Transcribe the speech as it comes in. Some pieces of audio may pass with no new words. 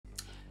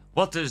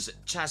What does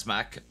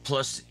Chasmac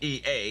plus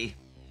EA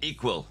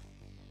equal?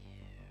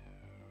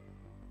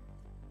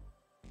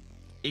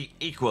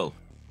 Equal.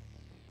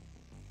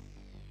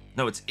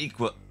 No, it's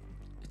equal.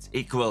 It's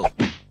equal.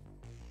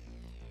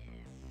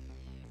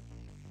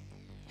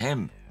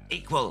 Him.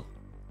 Equal.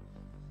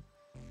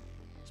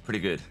 It's pretty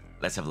good.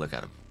 Let's have a look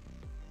at him.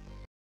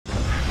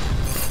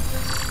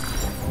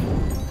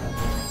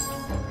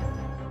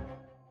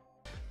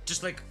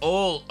 Just like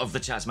all of the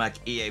Chasmac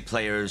EA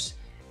players,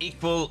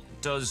 Equal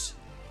does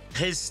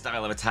his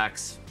style of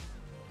attacks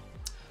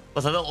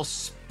with a little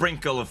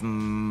sprinkle of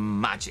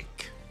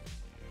magic.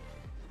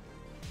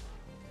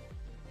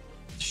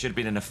 Should have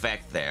been an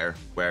effect there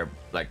where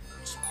like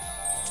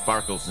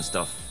sparkles and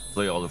stuff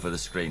flew all over the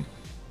screen.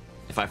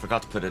 If I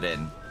forgot to put it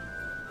in,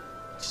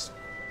 just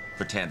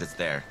pretend it's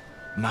there.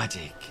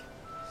 Magic.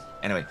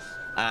 Anyway,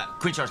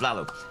 Queen Charge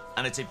Lalo,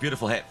 and it's a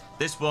beautiful hit.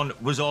 This one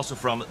was also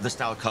from the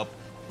Style Cup.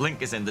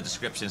 Link is in the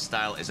description.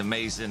 Style is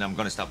amazing. I'm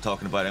going to stop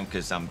talking about him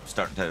because I'm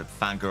starting to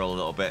fangirl a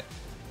little bit.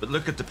 But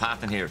look at the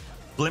pattern here.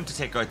 Blimp to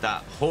take out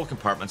that whole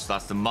compartment. So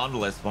that's the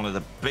monolith, one of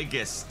the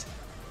biggest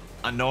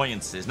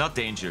annoyances, not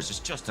dangers, it's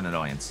just an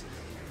annoyance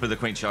for the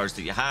Queen Charge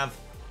that you have.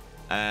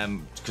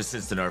 Because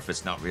since the nerf,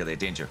 it's not really a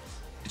danger.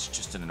 It's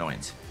just an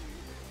annoyance.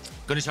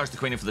 Going to charge the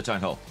Queen in for the Town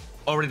Hall.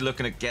 Already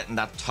looking at getting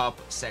that top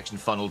section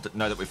funneled.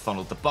 Now that we've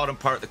funneled the bottom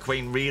part, the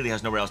Queen really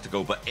has nowhere else to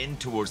go but in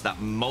towards that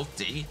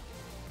multi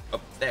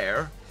up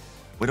there.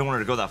 We don't want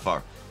her to go that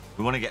far.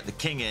 We want to get the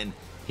King in.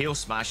 He'll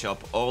smash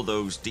up all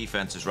those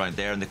defenses around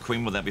there, and the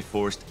Queen will then be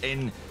forced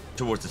in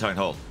towards the Town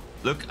Hall.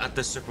 Look at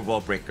the super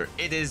wall breaker.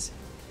 It is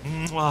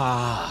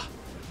mwah,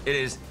 it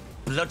is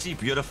bloody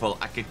beautiful.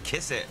 I could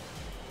kiss it.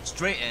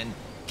 Straight in,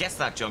 gets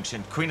that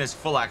junction. Queen has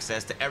full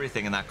access to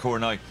everything in that core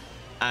now,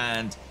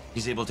 and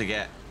he's able to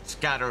get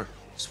scatter,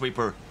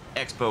 sweeper,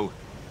 expo,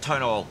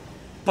 Town Hall,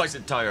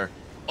 poison tire.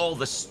 All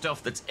the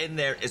stuff that's in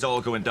there is all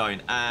going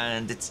down,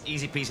 and it's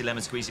easy peasy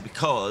lemon squeezy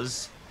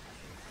because,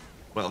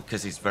 well,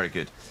 because he's very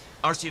good.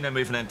 RC now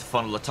moving in to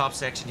funnel the top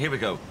section. Here we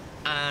go,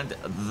 and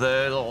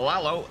the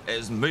Lalo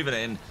is moving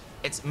in.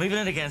 It's moving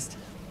in against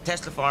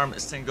Tesla Farm,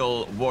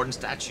 single Warden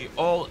statue,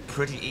 all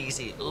pretty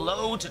easy.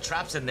 Loads of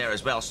traps in there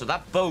as well, so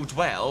that bodes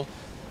well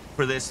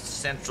for this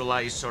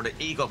centralized sort of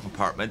eagle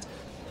compartment.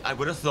 I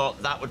would have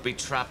thought that would be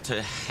trapped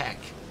to heck,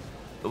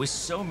 but with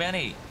so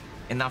many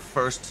in that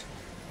first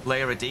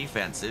layer of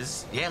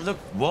defenses. Yeah, look,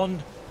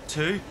 1,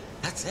 2,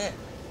 that's it.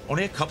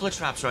 Only a couple of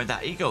traps around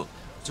that eagle,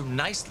 so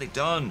nicely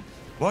done.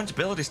 Warden's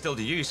ability still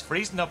to use,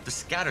 freezing up the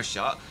scatter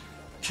shot.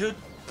 Could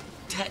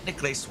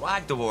technically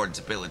swag the Warden's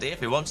ability if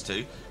he wants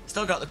to.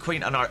 Still got the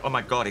Queen on our, oh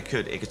my god, he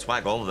could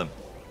swag all of them.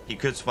 He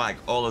could swag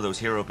all of those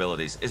hero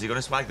abilities. Is he going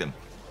to swag them?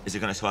 Is he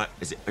going to swag,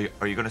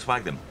 are you going to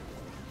swag them?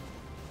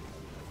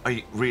 Are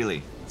you,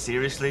 really?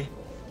 Seriously?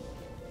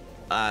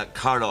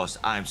 Carlos,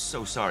 I'm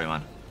so sorry,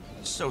 man.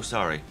 So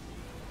sorry.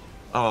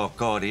 Oh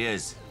god, he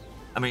is.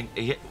 I mean,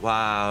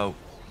 wow.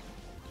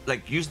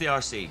 Like, use the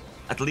RC.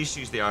 At least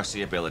use the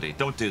RC ability.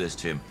 Don't do this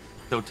to him.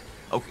 Don't.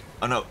 Okay.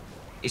 Oh no,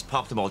 he's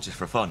popped them all just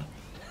for fun.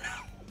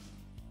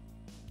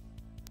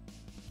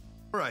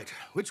 All right,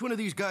 which one of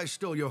these guys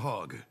stole your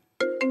hog?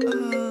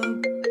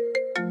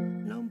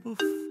 Number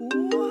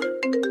 4?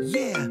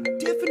 Yeah,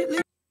 definitely.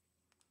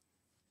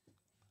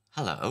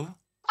 Hello?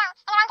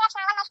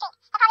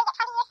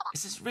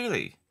 Is this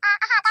really?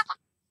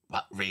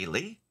 What,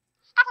 really?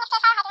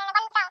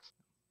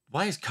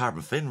 Why is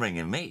Carbon Finn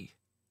ringing me?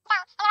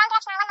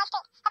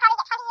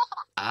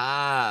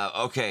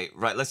 Ah, okay,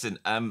 right, listen,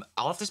 I'll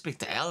have to speak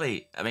to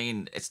Ellie. I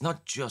mean, it's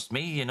not just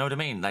me, you know what I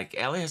mean? Like,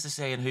 Ellie has to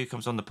say in who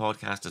comes on the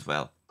podcast as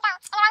well.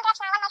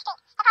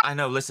 I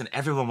know, listen,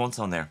 everyone wants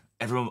on there.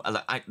 Everyone,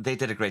 they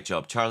did a great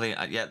job. Charlie,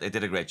 yeah, they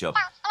did a great job.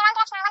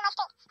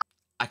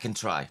 I can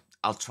try.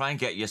 I'll try and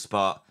get you a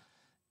spot,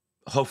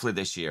 hopefully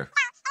this year.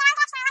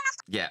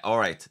 Yeah, all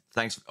right.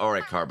 Thanks. All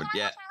right, Carbon.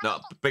 Yeah, no,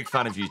 big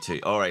fan of you too.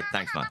 All right,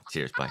 thanks, man.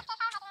 Cheers, bye.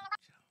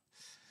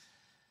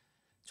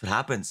 That's what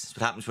happens. That's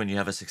what happens when you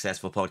have a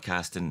successful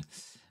podcast and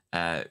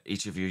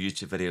each of your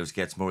YouTube videos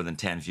gets more than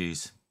 10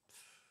 views.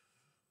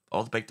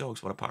 All the big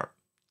dogs want a part.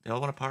 They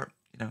all want a part,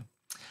 you know.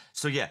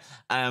 So yeah,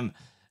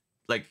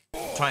 like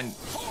try and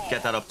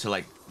get that up to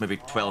like maybe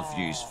 12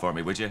 views for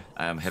me, would you?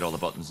 Hit all the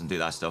buttons and do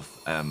that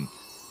stuff.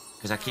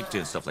 Because I keep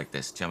doing stuff like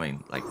this. Do you know what I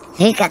mean? Like,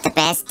 who got the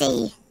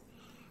bestie?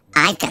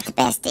 I've got the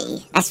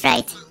bestie. That's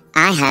right.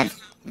 I have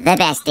the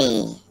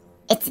bestie.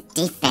 It's a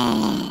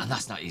defense. And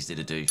that's not easy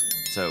to do.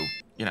 So,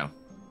 you know,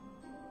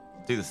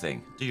 do the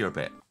thing. Do your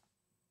bit.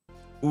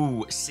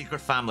 Ooh,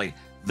 Secret Family.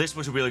 This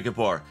was a really good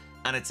war.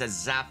 And it's a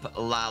Zap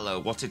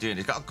Lalo. What's he doing?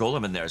 He's got a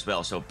golem in there as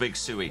well. So, big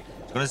Suey.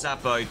 He's going to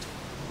zap out.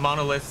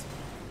 Monolith.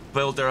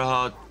 Builder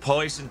HUD.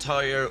 Poison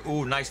Tire.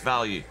 Ooh, nice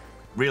value.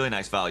 Really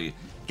nice value.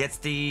 Gets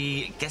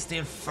the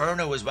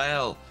Inferno as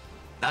well.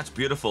 That's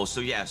beautiful. So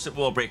yeah, Super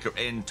Wall Breaker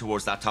in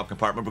towards that top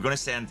compartment. We're going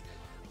to send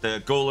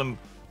the Golem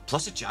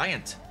plus a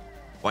Giant.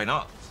 Why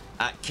not?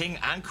 King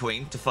and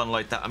Queen to funnel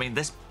out that. I mean,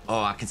 this...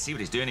 Oh, I can see what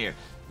he's doing here.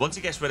 Once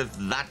he gets rid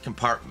of that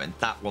compartment,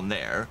 that one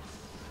there,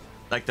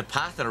 like the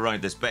pattern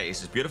around this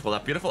base is beautiful.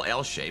 That beautiful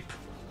L shape.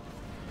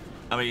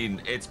 I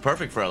mean, it's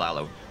perfect for a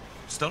Lalo.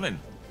 Stunning.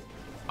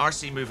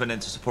 RC moving in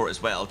to support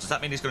as well. Does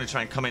that mean he's going to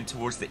try and come in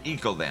towards the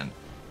Eagle then?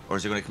 Or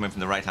is he going to come in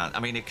from the right hand? I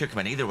mean, it could come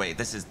in either way.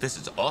 This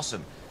is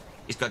awesome.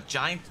 He's got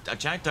a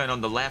giant down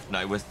on the left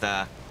now with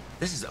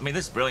this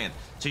is brilliant.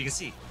 So you can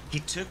see he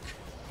took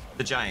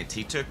the giant,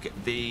 he took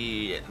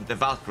the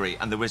Valkyrie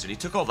and the wizard. He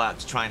took all that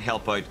to try and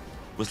help out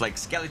with like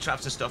skelly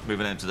traps and stuff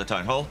moving into the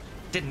town hall.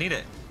 Didn't need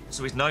it.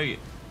 So he's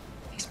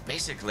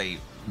basically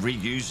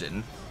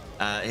reusing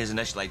his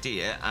initial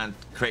idea and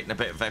creating a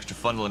bit of extra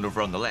funneling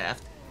over on the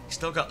left. He's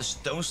still got the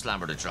stone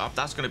slammer to drop.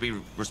 That's going to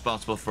be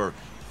responsible for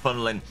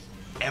funneling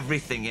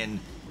everything in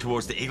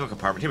towards the Eagle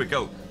compartment. Here we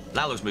go.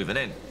 Lalo's moving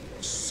in.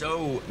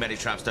 So many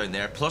traps down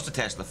there, plus the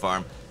Tesla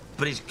farm.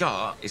 But he's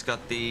got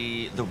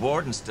the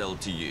Warden still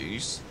to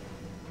use.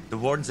 The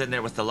Warden's in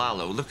there with the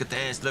Lalo. Look at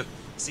this. Look,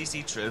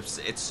 CC troops.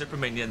 It's super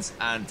minions,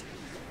 and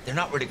they're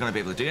not really going to be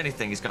able to do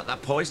anything. He's got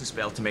that poison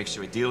spell to make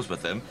sure he deals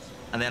with them,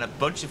 and then a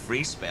bunch of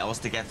free spells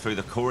to get through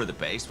the core of the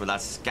base where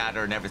that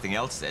scatter and everything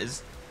else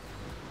is.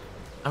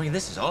 I mean,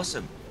 this is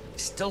awesome.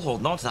 He's still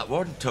holding on to that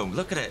Warden Tome.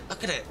 Look at it.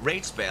 Look at it.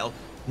 Rage spell.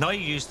 Now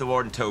you use the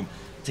Warden Tome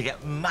to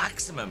get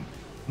maximum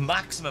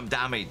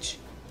damage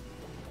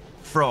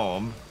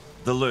from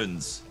the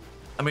Loons.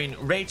 I mean,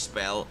 Rage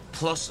spell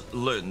plus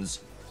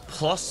Loons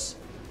plus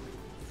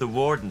the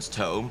Warden's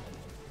Tome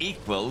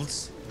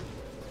equals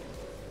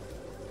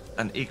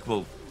an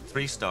equal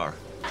 3-star.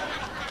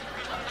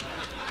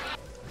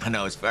 I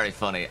know, it's very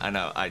funny. I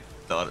know, I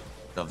thought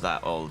of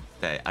that all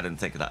day. I didn't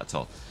think of that at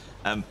all.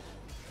 And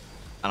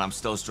I'm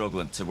still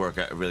struggling to work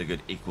out a really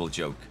good equal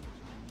joke.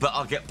 But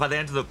I'll get, by the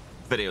end of the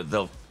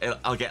video,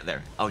 I'll get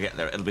there. I'll get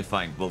there. It'll be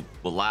fine. We'll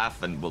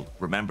laugh and we'll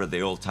remember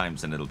the old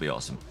times and it'll be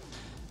awesome.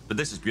 But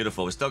this is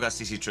beautiful. We still got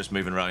CC troops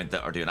moving around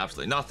that are doing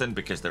absolutely nothing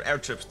because they're air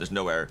troops. There's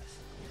no air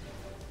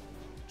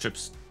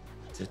troops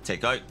to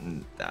take out,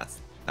 and that's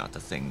not the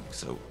thing.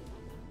 So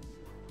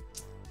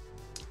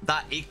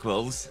that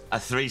equals a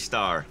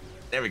 3-star.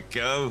 There we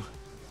go.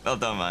 Well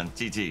done, man.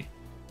 GG.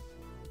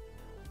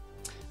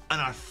 And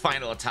our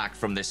final attack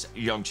from this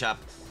young chap,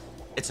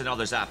 it's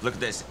another zap. Look at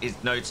this.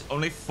 Now it's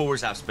only 4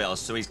 zap spells.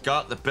 So he's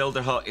got the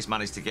Builder Hut, he's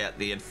managed to get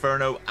the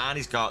Inferno, and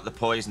he's got the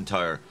Poison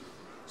Tower.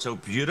 So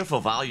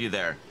beautiful value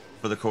there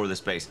for the core of this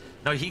base.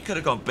 Now he could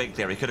have gone big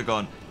there. He could have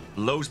gone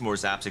loads more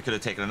zaps. He could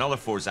have taken another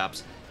 4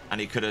 zaps,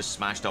 and he could have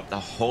smashed up the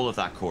whole of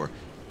that core.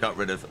 Got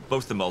rid of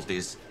both the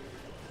multis.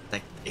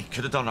 Like, he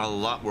could have done a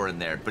lot more in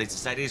there, but he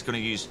decided he's going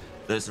to use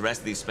the rest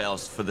of these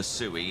spells for the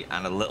Sui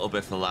and a little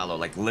bit for the Lalo.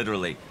 Like,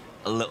 literally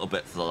a little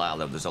bit for the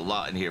Lalo. There's a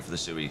lot in here for the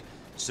Sui.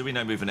 Sui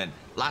now moving in.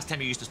 Last time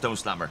he used a Stone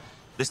Slammer.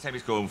 This time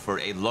he's going for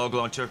a Log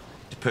Launcher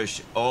to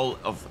push all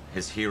of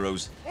his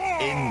heroes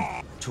in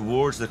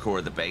towards the core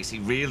of the base. He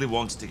really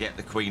wants to get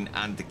the Queen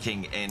and the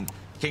King in.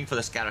 King for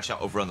the Scatter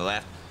Shot over on the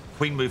left.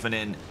 Queen moving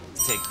in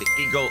to take the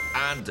Eagle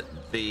and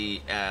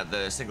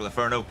the single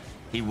Inferno.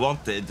 He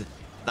wanted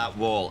that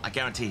wall. I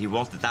guarantee he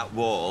wanted that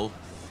wall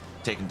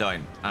taken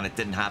down, and it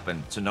didn't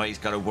happen. So now he's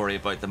got to worry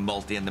about the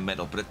multi in the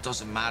middle, but it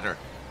doesn't matter.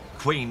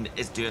 Queen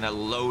is doing a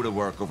load of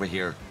work over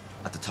here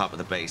at the top of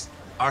the base.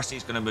 RC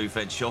is going to move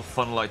in. She'll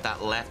funnel out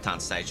that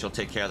left-hand side. She'll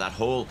take care of that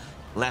whole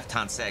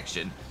left-hand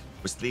section,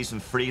 which leaves him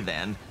free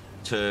then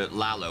to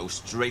Lalo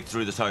straight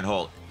through the town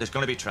hall. There's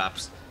going to be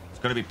traps. There's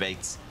going to be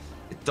baits.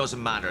 It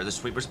doesn't matter. The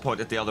sweeper's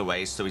pointed the other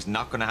way, so he's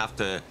not going to have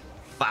to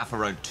faff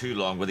around too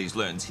long with these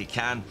loons. He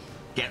can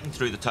get him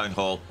through the town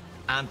hall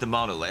and the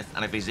monolith,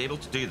 and if he's able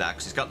to do that,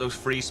 because he's got those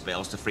free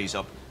spells to freeze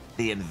up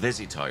the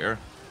Invisitower,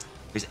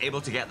 if he's able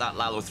to get that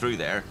Lalo through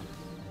there,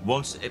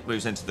 once it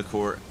moves into the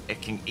core,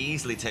 it can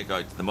easily take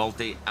out the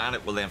multi, and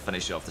it will then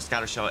finish off the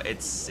Scatter Shot.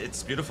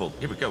 It's beautiful.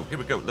 Here we go. Here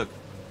we go. Look,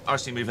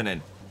 RC moving in.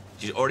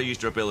 She's already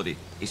used her ability.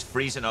 He's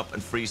freezing up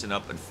and freezing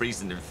up and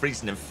freezing and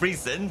freezing and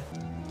freezing.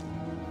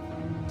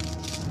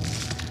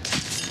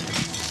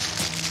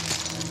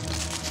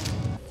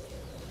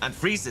 And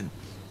freezing.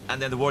 And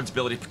then the Warden's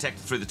ability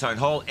protected through the town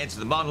hall into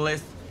the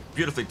monolith.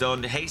 Beautifully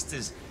done.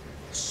 Hastes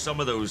some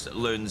of those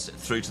loons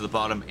through to the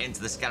bottom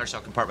into the Scatter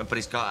Shot compartment, but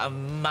he's got a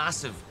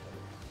massive,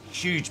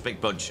 huge big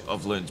bunch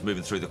of loons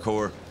moving through the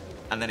core,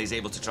 and then he's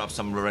able to drop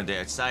some around the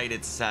outside.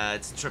 It's a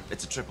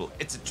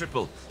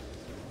triple.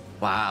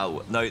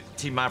 Wow. Now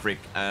Team Maverick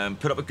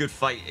put up a good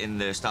fight in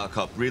the Style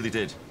Cup, really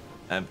did.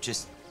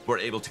 Just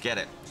weren't able to get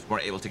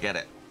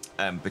it.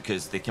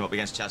 Because they came up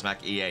against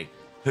Chasmac EA,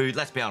 who,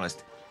 let's be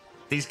honest,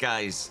 these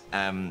guys,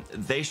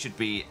 they should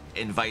be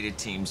invited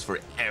teams for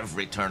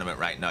every tournament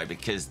right now,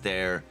 because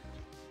they're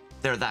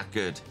that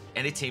good.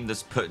 Any team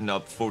that's putting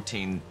up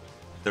 14,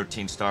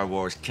 13 Star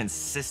Wars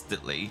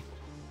consistently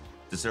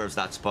deserves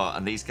that spot,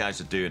 and these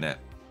guys are doing it.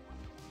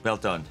 Well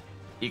done.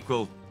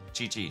 Equal,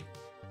 GG.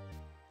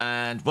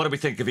 And what do we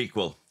think of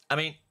Equal? I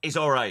mean, he's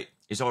all right.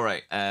 He's all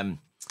right.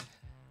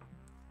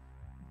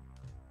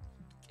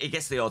 He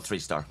gets the odd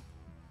 3-star.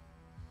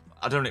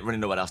 I don't really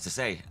know what else to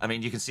say. I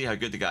mean, you can see how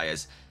good the guy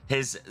is.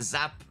 His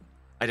zap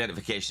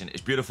identification is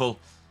beautiful.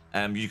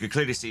 You could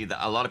clearly see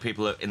that a lot of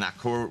people in that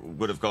core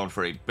would have gone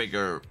for a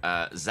bigger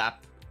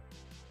zap,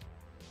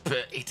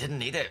 but he didn't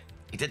need it.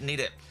 He didn't need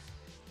it.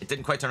 It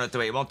didn't quite turn out the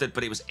way he wanted,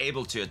 but he was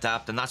able to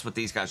adapt, and that's what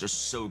these guys are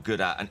so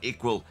good at. And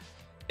Equal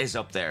is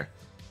up there.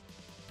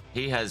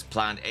 He has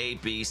planned A,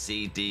 B,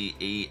 C, D,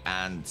 E,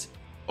 and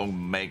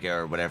Omega,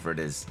 or whatever it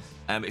is.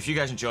 If you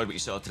guys enjoyed what you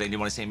saw today and you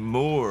want to see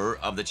more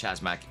of the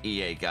Chasmac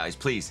EA guys,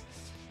 please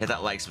hit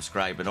that like,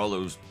 subscribe, and all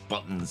those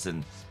buttons,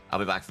 and I'll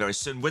be back very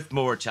soon with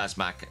more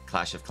Chasmac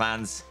Clash of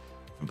Clans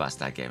from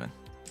BadStag Gaming.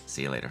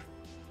 See you later.